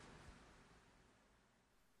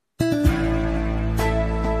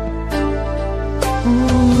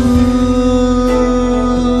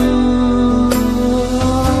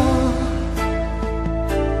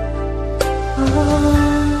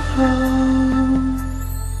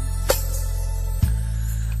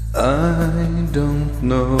I don't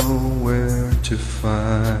know where to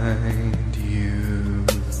find you.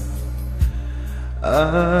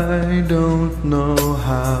 I don't know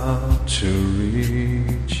how to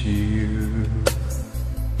reach you.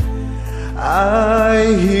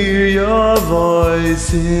 I hear your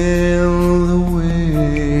voice in the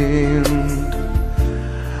wind.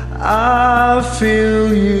 I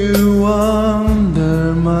feel you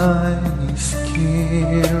under my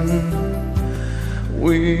skin.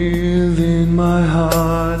 Within my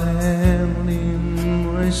heart and in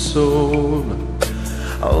my soul,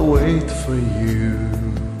 I'll wait for you.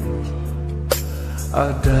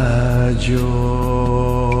 Adagio.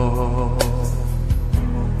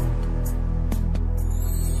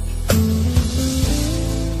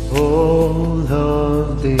 All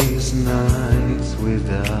of these nights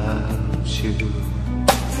without you,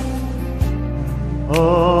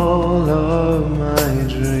 all of my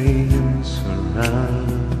dreams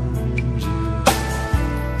surround you.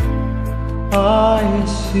 I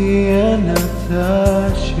see and I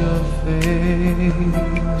touch your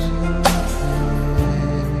face.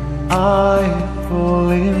 I fall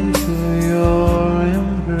into your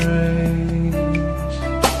embrace.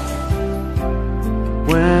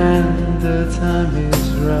 When the time is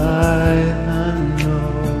right, I know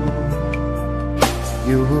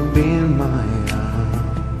you will be in my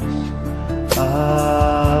arms.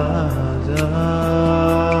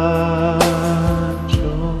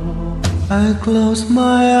 Adagio. I close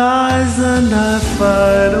my eyes and I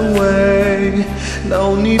fade away.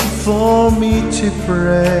 No need for me to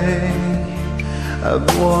pray. I've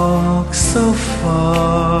walked so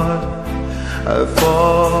far, I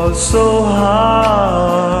fall so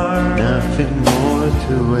hard. Nothing more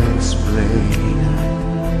to explain.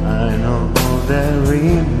 I know all that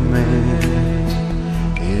remains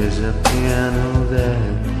is a piano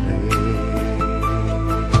that plays.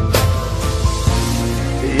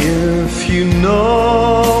 If you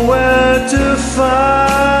know where to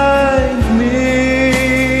find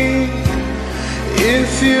me,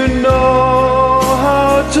 if you know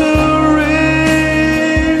how to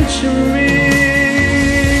reach me,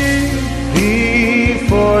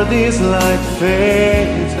 before this light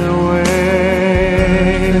fades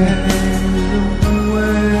away,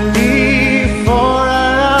 before I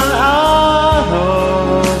run out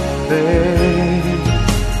of faith,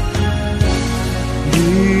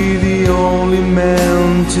 be the only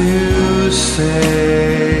man to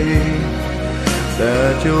say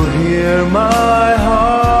that you'll hear my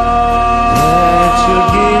heart, that you'll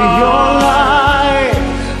give your life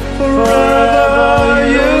forever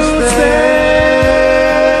you stay.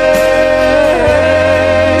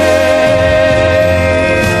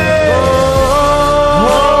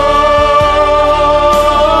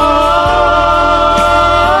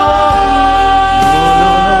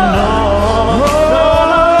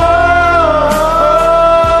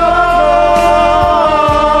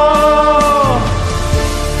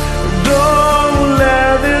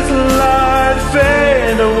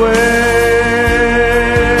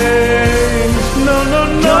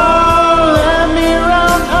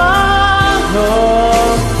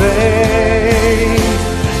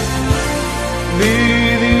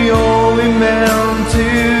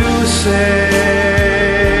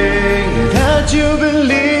 you.